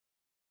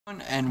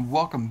And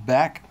welcome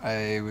back.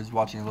 I was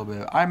watching a little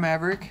bit of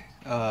iMaverick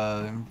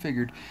and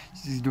figured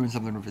since he's doing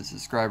something with his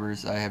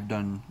subscribers, I have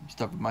done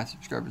stuff with my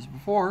subscribers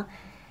before.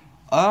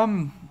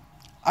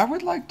 I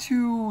would like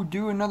to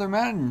do another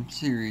Madden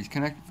series,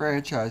 Connected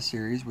Franchise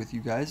series with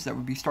you guys. That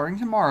would be starting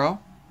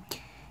tomorrow.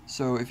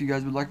 So if you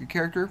guys would like a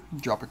character,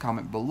 drop a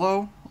comment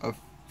below of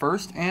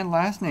first and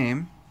last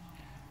name,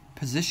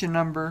 position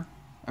number,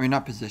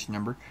 not position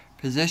number,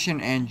 position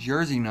and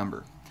jersey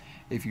number.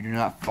 If you do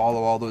not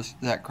follow all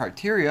that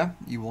criteria,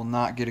 you will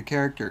not get a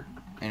character.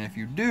 And if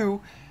you do,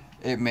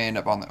 it may end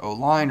up on the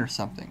O-line or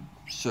something.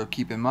 So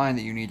keep in mind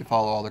that you need to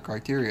follow all the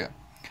criteria.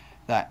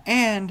 That,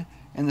 and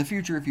in the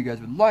future, if you guys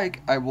would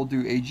like, I will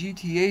do a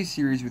GTA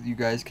series with you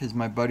guys because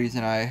my buddies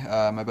and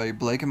I, my buddy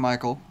Blake and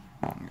Michael,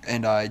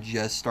 and I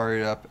just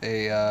started up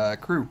a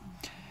crew.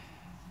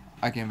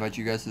 I can invite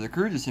you guys to the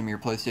crew. Just send me your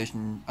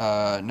PlayStation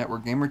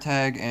Network gamer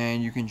tag,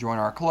 and you can join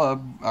our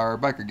club, our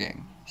biker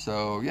gang.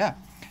 So yeah.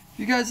 If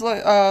you guys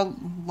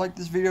like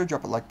this video,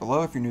 drop a like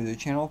below. If you're new to the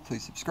channel,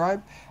 please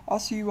subscribe. I'll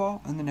see you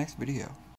all in the next video.